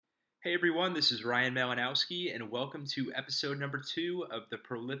Hey everyone, this is Ryan Malinowski, and welcome to episode number 2 of the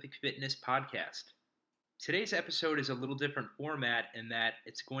Prolific Fitness Podcast. Today's episode is a little different format in that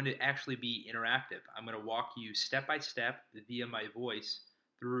it's going to actually be interactive. I'm going to walk you step by step via my voice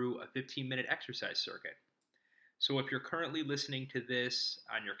through a 15-minute exercise circuit. So if you're currently listening to this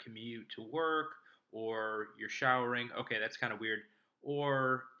on your commute to work, or you're showering, okay, that's kind of weird,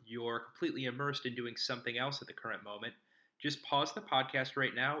 or you're completely immersed in doing something else at the current moment, just pause the podcast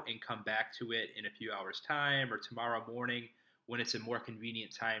right now and come back to it in a few hours' time or tomorrow morning when it's a more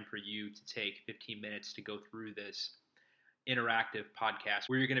convenient time for you to take 15 minutes to go through this interactive podcast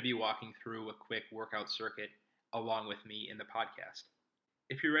where you're going to be walking through a quick workout circuit along with me in the podcast.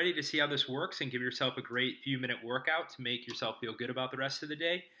 If you're ready to see how this works and give yourself a great few-minute workout to make yourself feel good about the rest of the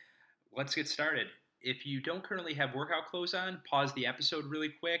day, let's get started. If you don't currently have workout clothes on, pause the episode really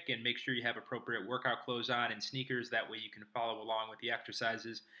quick and make sure you have appropriate workout clothes on and sneakers. That way you can follow along with the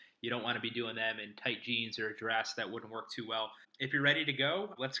exercises. You don't want to be doing them in tight jeans or a dress. That wouldn't work too well. If you're ready to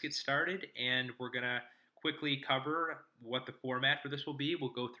go, let's get started, and we're going to quickly cover what the format for this will be. We'll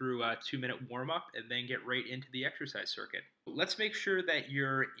go through a 2-minute warm-up and then get right into the exercise circuit. Let's make sure that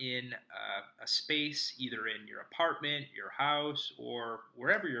you're in a space, either in your apartment, your house, or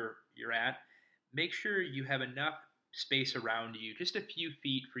wherever you're at. Make sure you have enough space around you, just a few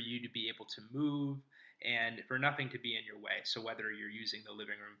feet for you to be able to move and for nothing to be in your way. So whether you're using the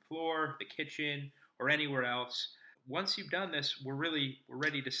living room floor, the kitchen, or anywhere else, once you've done this, we're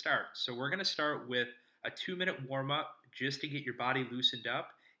ready to start. So we're going to start with a 2-minute warm-up just to get your body loosened up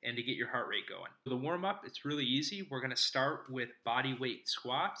and to get your heart rate going. For the warm-up, it's really easy. We're going to start with body weight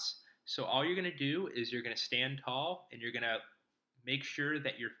squats. So all you're going to do is you're going to stand tall and you're going to make sure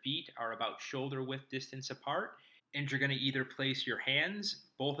that your feet are about shoulder width distance apart, and you're going to either place your hands,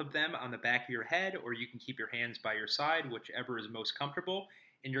 both of them, on the back of your head, or you can keep your hands by your side, whichever is most comfortable,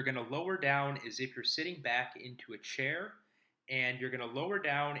 and you're going to lower down as if you're sitting back into a chair, and you're going to lower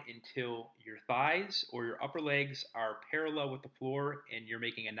down until your thighs or your upper legs are parallel with the floor and you're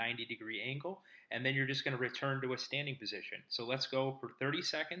making a 90-degree angle, and then you're just going to return to a standing position. So let's go for 30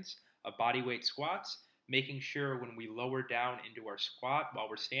 seconds of body weight squats, making sure when we lower down into our squat while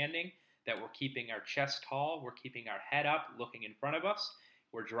we're standing that we're keeping our chest tall, we're keeping our head up, looking in front of us,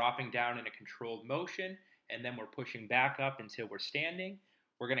 we're dropping down in a controlled motion, and then we're pushing back up until we're standing.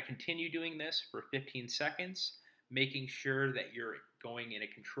 We're going to continue doing this for 15 seconds, making sure that you're going in a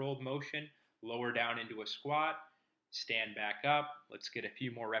controlled motion, lower down into a squat, stand back up. Let's get a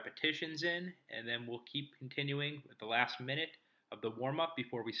few more repetitions in, and then we'll keep continuing with the last minute of the warm-up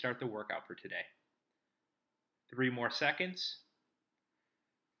before we start the workout for today. 3 more seconds.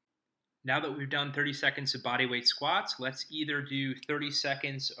 Now that we've done 30 seconds of bodyweight squats, let's either do 30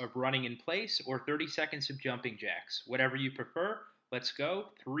 seconds of running in place or 30 seconds of jumping jacks. Whatever you prefer, let's go.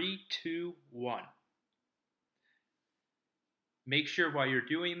 3, 2, 1. Make sure while you're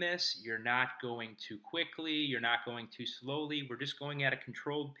doing this, you're not going too quickly, you're not going too slowly. We're just going at a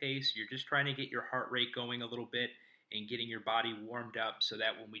controlled pace. You're just trying to get your heart rate going a little bit and getting your body warmed up so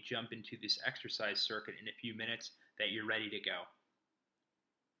that when we jump into this exercise circuit in a few minutes, that you're ready to go.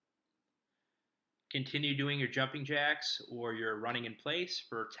 Continue doing your jumping jacks or your running in place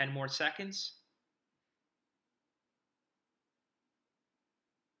for 10 more seconds.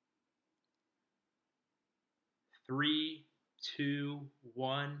 3, 2,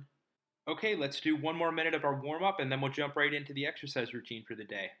 1. Okay, let's do 1 more minute of our warm-up and then we'll jump right into the exercise routine for the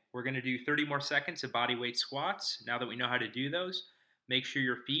day. We're going to do 30 more seconds of body weight squats. Now that we know how to do those, make sure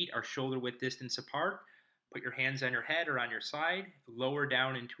your feet are shoulder width distance apart. Put your hands on your head or on your side. Lower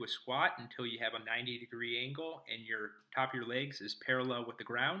down into a squat until you have a 90-degree angle and your top of your legs is parallel with the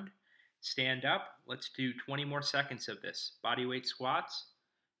ground. Stand up. Let's do 20 more seconds of this. Body weight squats.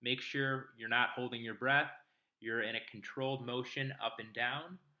 Make sure you're not holding your breath. You're in a controlled motion up and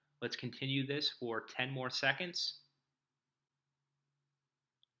down. Let's continue this for 10 more seconds.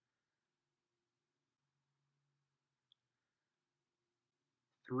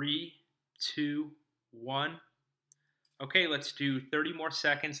 3, 2, 1. Okay, let's do 30 more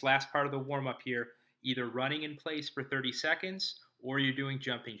seconds. Last part of the warm-up here. Either running in place for 30 seconds or you're doing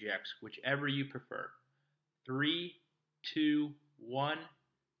jumping jacks, whichever you prefer. 3, 2, 1,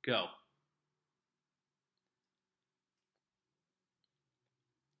 go.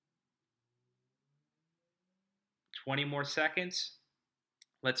 20 more seconds.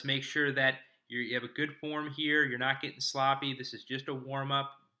 Let's make sure that you have a good form here. You're not getting sloppy. This is just a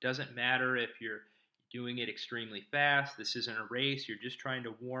warm-up. Doesn't matter if you're doing it extremely fast. This isn't a race. You're just trying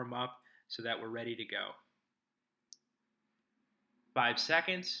to warm up so that we're ready to go. 5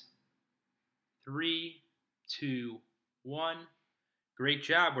 seconds. 3, 2, 1. Great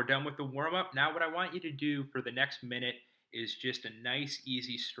job. We're done with the warm up. Now, what I want you to do for the next minute is just a nice,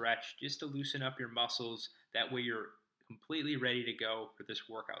 easy stretch just to loosen up your muscles. That way, you're completely ready to go for this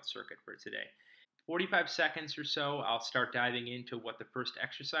workout circuit for today. 45 seconds or so, I'll start diving into what the first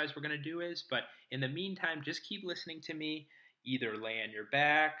exercise we're going to do is. But in the meantime, just keep listening to me. Either lay on your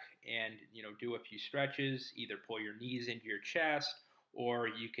back and do a few stretches. Either pull your knees into your chest, or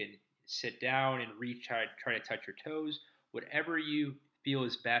you can sit down and try to touch your toes. Whatever you feel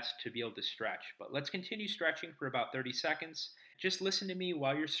is best to be able to stretch. But let's continue stretching for about 30 seconds. Just listen to me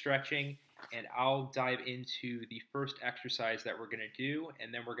while you're stretching, and I'll dive into the first exercise that we're going to do,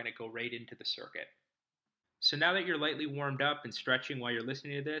 and then we're going to go right into the circuit. So now that you're lightly warmed up and stretching while you're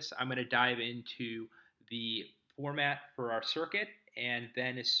listening to this, I'm going to dive into the format for our circuit, and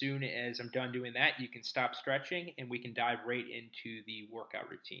then as soon as I'm done doing that, you can stop stretching and we can dive right into the workout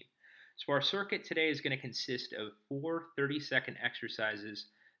routine. So our circuit today is going to consist of 4 30-second exercises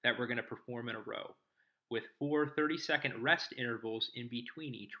that we're going to perform in a row, with 4 30-second rest intervals in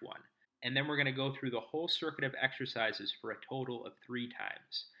between each one. And then we're going to go through the whole circuit of exercises for a total of 3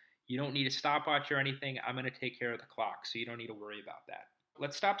 times. You don't need a stopwatch or anything. I'm going to take care of the clock, so you don't need to worry about that.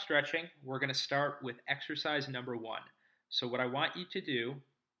 Let's stop stretching. We're going to start with exercise number 1. So what I want you to do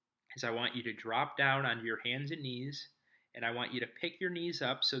is I want you to drop down onto your hands and knees, and I want you to pick your knees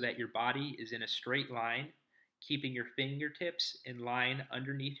up so that your body is in a straight line, keeping your fingertips in line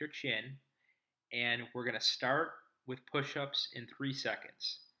underneath your chin. And we're going to start with push-ups in 3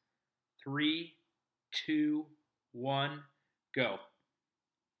 seconds. 3, 2, 1, go.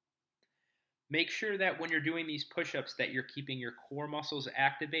 Make sure that when you're doing these push-ups that you're keeping your core muscles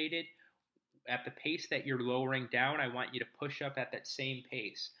activated. At the pace that you're lowering down, I want you to push up at that same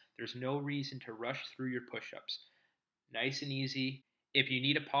pace. There's no reason to rush through your push-ups. Nice and easy. If you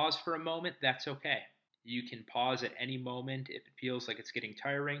need a pause for a moment, that's okay. You can pause at any moment. If it feels like it's getting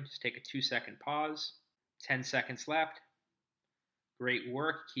tiring, just take a 2-second pause. 10 seconds left. Great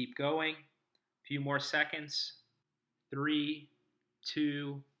work. Keep going. A few more seconds. 3,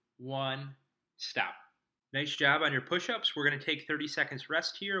 2, 1, stop. Nice job on your push-ups. We're going to take 30 seconds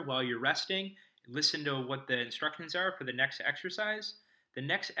rest here while you're resting. Listen to what the instructions are for the next exercise. The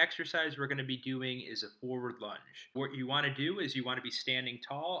next exercise we're going to be doing is a forward lunge. What you want to do is you want to be standing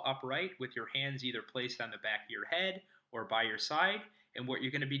tall, upright, with your hands either placed on the back of your head or by your side. And what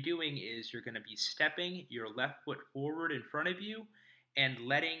you're going to be doing is you're going to be stepping your left foot forward in front of you and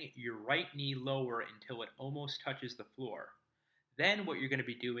letting your right knee lower until it almost touches the floor. Then what you're going to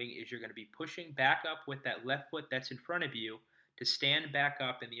be doing is you're going to be pushing back up with that left foot that's in front of you to stand back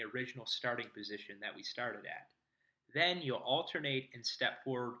up in the original starting position that we started at. Then you'll alternate and step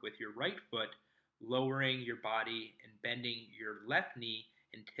forward with your right foot, lowering your body and bending your left knee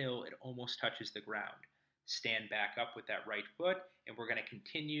until it almost touches the ground. Stand back up with that right foot, and we're going to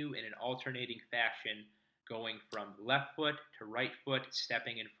continue in an alternating fashion, going from left foot to right foot,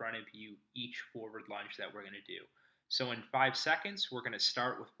 stepping in front of you each forward lunge that we're going to do. So in 5 seconds, we're going to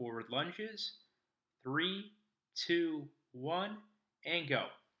start with forward lunges. 3, 2, 1, and go.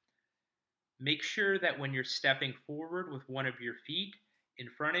 Make sure that when you're stepping forward with one of your feet in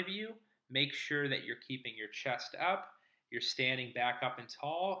front of you, make sure that you're keeping your chest up, you're standing back up and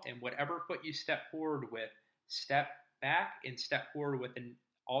tall, and whatever foot you step forward with, step back and step forward with an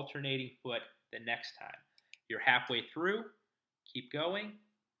alternating foot the next time. You're halfway through. Keep going.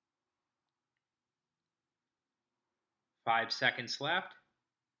 5 seconds left.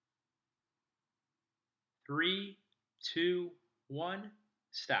 3, 2, 1,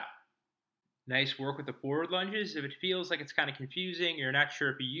 stop. Nice work with the forward lunges. If it feels like it's kind of confusing, you're not sure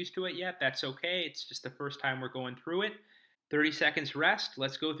if you're used to it yet, that's okay. It's just the first time we're going through it. 30 seconds rest.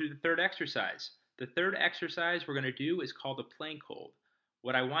 Let's go through the third exercise. The third exercise we're going to do is called a plank hold.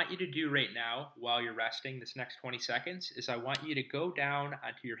 What I want you to do right now while you're resting this next 20 seconds is I want you to go down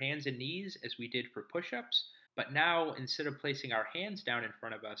onto your hands and knees as we did for push-ups. But now, instead of placing our hands down in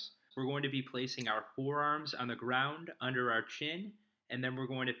front of us, we're going to be placing our forearms on the ground under our chin, and then we're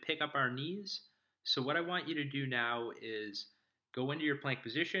going to pick up our knees. So what I want you to do now is go into your plank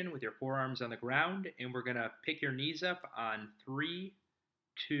position with your forearms on the ground, and we're going to pick your knees up on 3,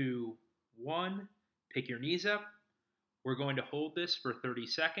 2, 1. Pick your knees up. We're going to hold this for 30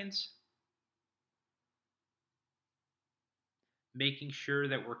 seconds, making sure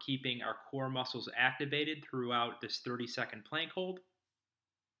that we're keeping our core muscles activated throughout this 30-second plank hold.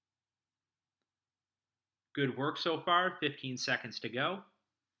 Good work so far. 15 seconds to go.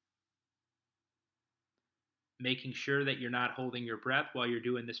 Making sure that you're not holding your breath while you're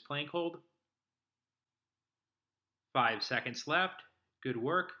doing this plank hold. 5 seconds left. Good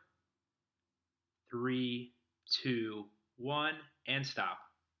work. 3, 2, 1, and stop.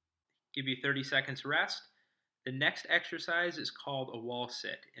 Give you 30 seconds rest. The next exercise is called a wall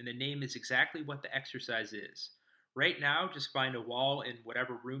sit, and the name is exactly what the exercise is. Right now, just find a wall in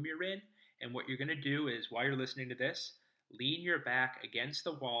whatever room you're in, and what you're going to do is, while you're listening to this, lean your back against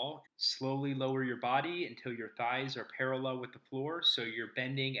the wall, slowly lower your body until your thighs are parallel with the floor, so you're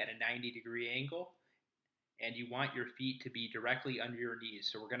bending at a 90-degree angle, and you want your feet to be directly under your knees.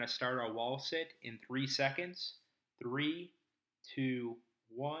 So we're going to start our wall sit in 3 seconds. 3, 2,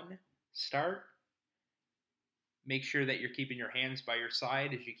 1, start. Make sure that you're keeping your hands by your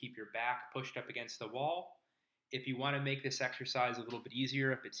side as you keep your back pushed up against the wall. If you want to make this exercise a little bit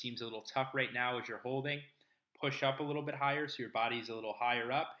easier, if it seems a little tough right now as you're holding, push up a little bit higher so your body's a little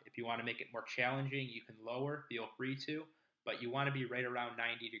higher up. If you want to make it more challenging, you can lower, feel free to, but you want to be right around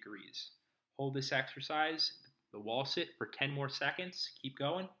 90 degrees. Hold this exercise, the wall sit, for 10 more seconds. Keep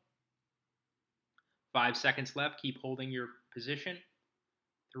going. 5 seconds left. Keep holding your position.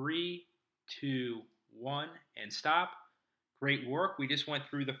 3, 2, 1, and stop. Great work. We just went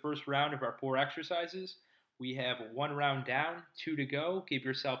through the first round of our 4 exercises. We have 1 round down, 2 to go. Give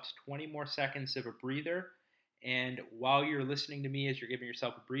yourselves 20 more seconds of a breather. And while you're listening to me as you're giving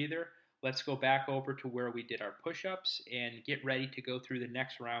yourself a breather, let's go back over to where we did our push-ups and get ready to go through the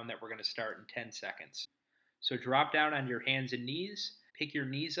next round that we're going to start in 10 seconds. So drop down on your hands and knees, pick your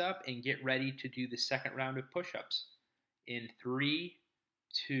knees up, and get ready to do the second round of push-ups. In 3,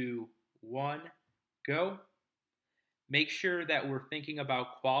 2, 1, go. Make sure that we're thinking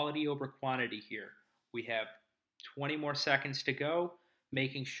about quality over quantity here. We have 20 more seconds to go,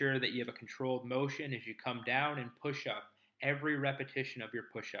 making sure that you have a controlled motion as you come down and push up every repetition of your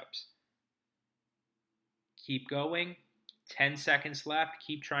push-ups. Keep going. 10 seconds left.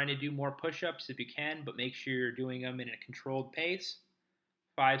 Keep trying to do more push-ups if you can, but make sure you're doing them in a controlled pace.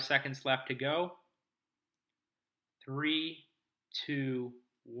 5 seconds left to go. 3, 2,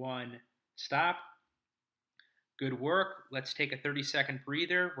 1, stop. Good work. Let's take a 30-second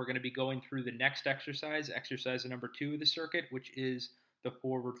breather. We're going to be going through the next exercise number 2 of the circuit, which is the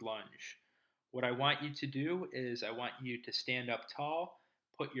forward lunge. What I want you to do is I want you to stand up tall,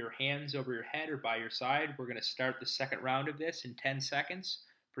 put your hands over your head or by your side. We're going to start the second round of this in 10 seconds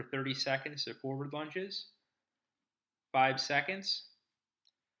for 30 seconds of forward lunges. 5 seconds.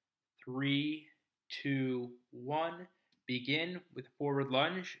 3, 2, 1. Begin with a forward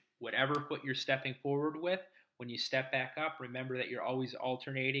lunge. Whatever foot you're stepping forward with, when you step back up, remember that you're always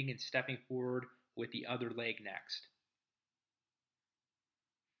alternating and stepping forward with the other leg next.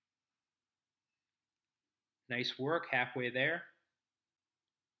 Nice work, halfway there.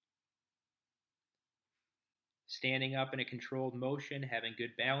 Standing up in a controlled motion, having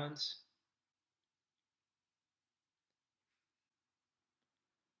good balance.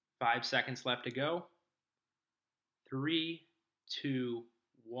 5 seconds left to go. 3, 2,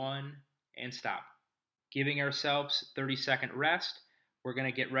 1, and stop. Giving ourselves 30-second rest. We're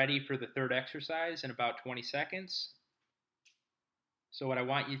going to get ready for the third exercise in about 20 seconds. So what I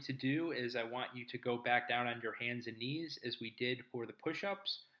want you to do is I want you to go back down on your hands and knees as we did for the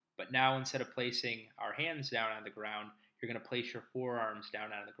push-ups, but now instead of placing our hands down on the ground, you're going to place your forearms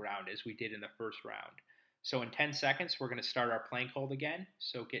down on the ground as we did in the first round. So in 10 seconds, we're going to start our plank hold again.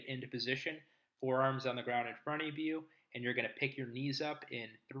 So get into position, forearms on the ground in front of you, and you're going to pick your knees up in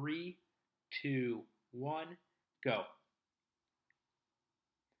 3, 2, 1, go.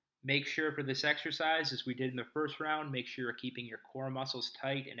 Make sure for this exercise, as we did in the first round, make sure you're keeping your core muscles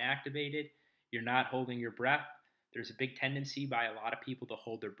tight and activated. You're not holding your breath. There's a big tendency by a lot of people to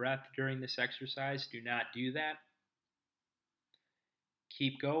hold their breath during this exercise. Do not do that.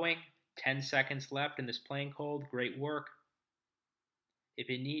 Keep going. 10 seconds left in this plank hold. Great work. If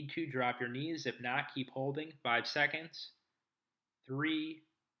you need to, drop your knees. If not, keep holding. 5 seconds. 3,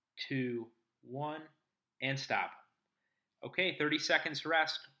 2, 1, and stop. Okay, 30 seconds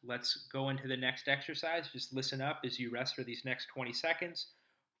rest. Let's go into the next exercise. Just listen up as you rest for these next 20 seconds.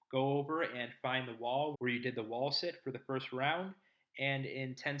 Go over and find the wall where you did the wall sit for the first round. And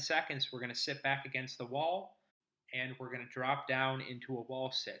in 10 seconds, we're going to sit back against the wall and we're going to drop down into a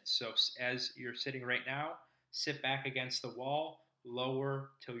wall sit. So as you're sitting right now, sit back against the wall,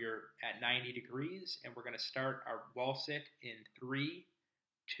 lower till you're at 90 degrees, and we're going to start our wall sit in 3,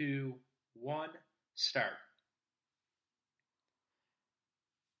 2, 1, start.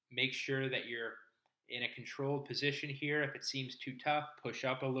 Make sure that you're in a controlled position here. If it seems too tough, push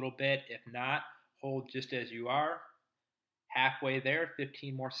up a little bit. If not, hold just as you are. Halfway there,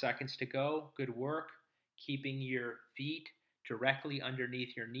 15 more seconds to go. Good work. Keeping your feet directly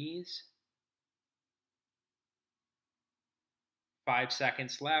underneath your knees. 5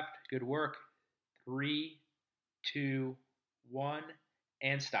 seconds left. Good work. 3, 2, 1,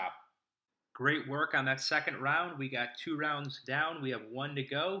 and stop. Great work on that second round. We got 2 rounds down. We have 1 to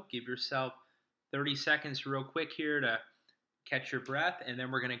go. Give yourself 30 seconds real quick here to catch your breath, and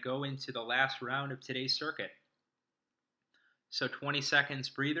then we're going to go into the last round of today's circuit. So 20 seconds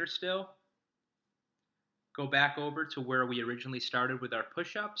breather still. Go back over to where we originally started with our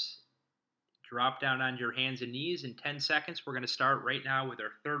push-ups. Drop down on your hands and knees. In 10 seconds, we're going to start right now with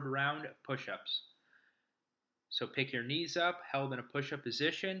our third round of push-ups. So pick your knees up, held in a push-up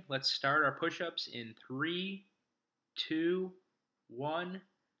position. Let's start our push-ups in 3, 2, 1,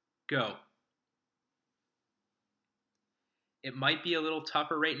 go. It might be a little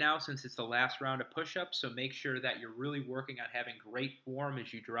tougher right now since it's the last round of push-ups, so make sure that you're really working on having great form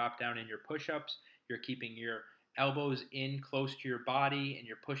as you drop down in your push-ups. You're keeping your elbows in close to your body and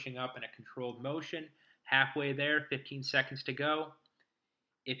you're pushing up in a controlled motion. Halfway there, 15 seconds to go.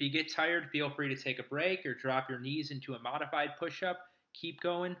 If you get tired, feel free to take a break or drop your knees into a modified push-up. Keep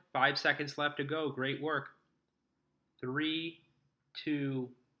going. 5 seconds left to go. Great work. 3, 2,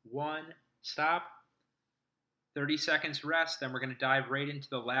 1, stop. 30 seconds rest. Then we're going to dive right into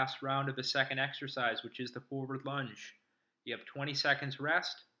the last round of the second exercise, which is the forward lunge. You have 20 seconds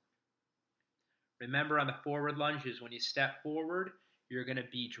rest. Remember on the forward lunges, when you step forward, you're going to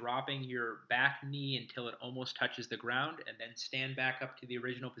be dropping your back knee until it almost touches the ground and then stand back up to the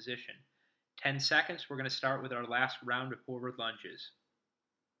original position. 10 seconds, we're going to start with our last round of forward lunges.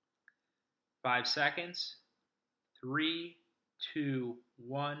 5 seconds. 3, 2,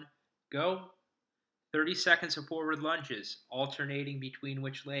 1, go. 30 seconds of forward lunges, alternating between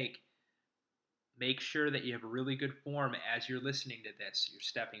which leg. Make sure that you have a really good form as you're listening to this. You're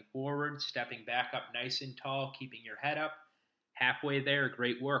stepping forward, stepping back up nice and tall, keeping your head up. Halfway there,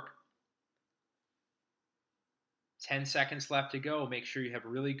 great work. 10 seconds left to go. Make sure you have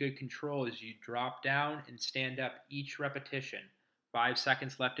really good control as you drop down and stand up each repetition. 5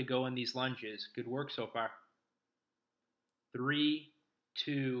 seconds left to go in these lunges. Good work so far. 3,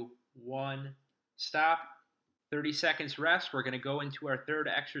 2, 1, stop. 30 seconds rest. We're going to go into our third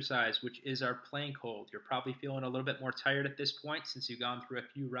exercise, which is our plank hold. You're probably feeling a little bit more tired at this point since you've gone through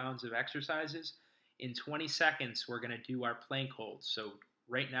a few rounds of exercises. In 20 seconds, we're going to do our plank hold. So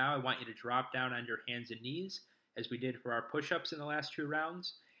right now, I want you to drop down on your hands and knees, as we did for our push-ups in the last 2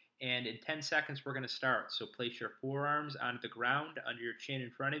 rounds. And in 10 seconds, we're going to start. So place your forearms onto the ground under your chin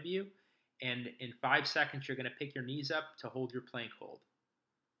in front of you. And in 5 seconds, you're going to pick your knees up to hold your plank hold.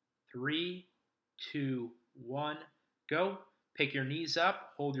 3, 2, 1, go. Pick your knees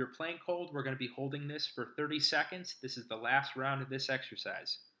up, hold your plank hold. We're going to be holding this for 30 seconds. This is the last round of this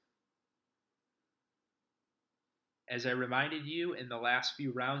exercise. As I reminded you in the last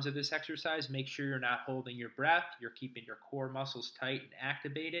few rounds of this exercise, make sure you're not holding your breath. You're keeping your core muscles tight and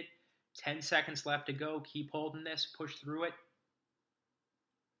activated. 10 seconds left to go. Keep holding this. Push through it.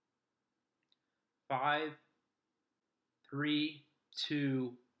 5, 3,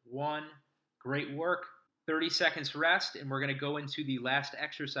 2, 1. Great work. 30 seconds rest, and we're going to go into the last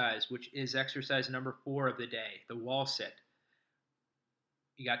exercise, which is exercise number 4 of the day, the wall sit.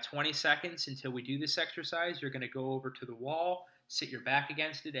 You got 20 seconds until we do this exercise. You're going to go over to the wall, sit your back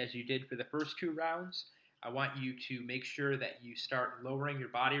against it as you did for the first 2 rounds. I want you to make sure that you start lowering your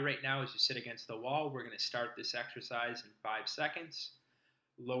body right now as you sit against the wall. We're going to start this exercise in 5 seconds.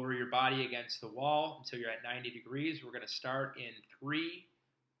 Lower your body against the wall until you're at 90 degrees. We're going to start in 3,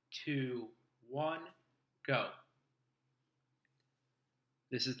 2, 1, go.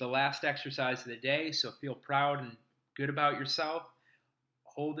 This is the last exercise of the day, so feel proud and good about yourself.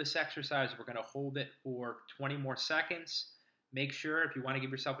 Hold this exercise. We're going to hold it for 20 more seconds. Make sure, if you want to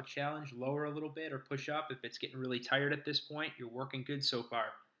give yourself a challenge, lower a little bit or push up. If it's getting really tired at this point, you're working good so far.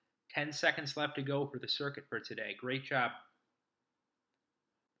 10 seconds left to go for the circuit for today. Great job.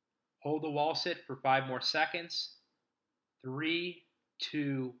 Hold the wall sit for 5 more seconds. 3,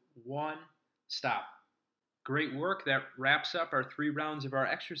 2, 1, stop. Great work. That wraps up our 3 rounds of our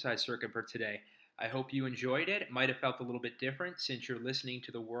exercise circuit for today. I hope you enjoyed it. It might have felt a little bit different since you're listening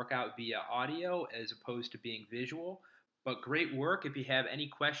to the workout via audio as opposed to being visual. But great work. If you have any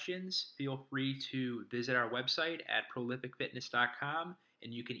questions, feel free to visit our website at prolificfitness.com,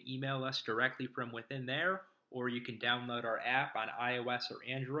 and you can email us directly from within there, or you can download our app on iOS or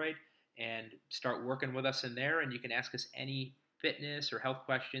Android and start working with us in there, and you can ask us any fitness or health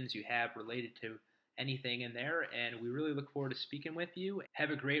questions you have related to anything in there, and we really look forward to speaking with you.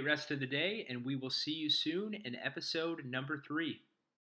 Have a great rest of the day, and we will see you soon in episode number 3.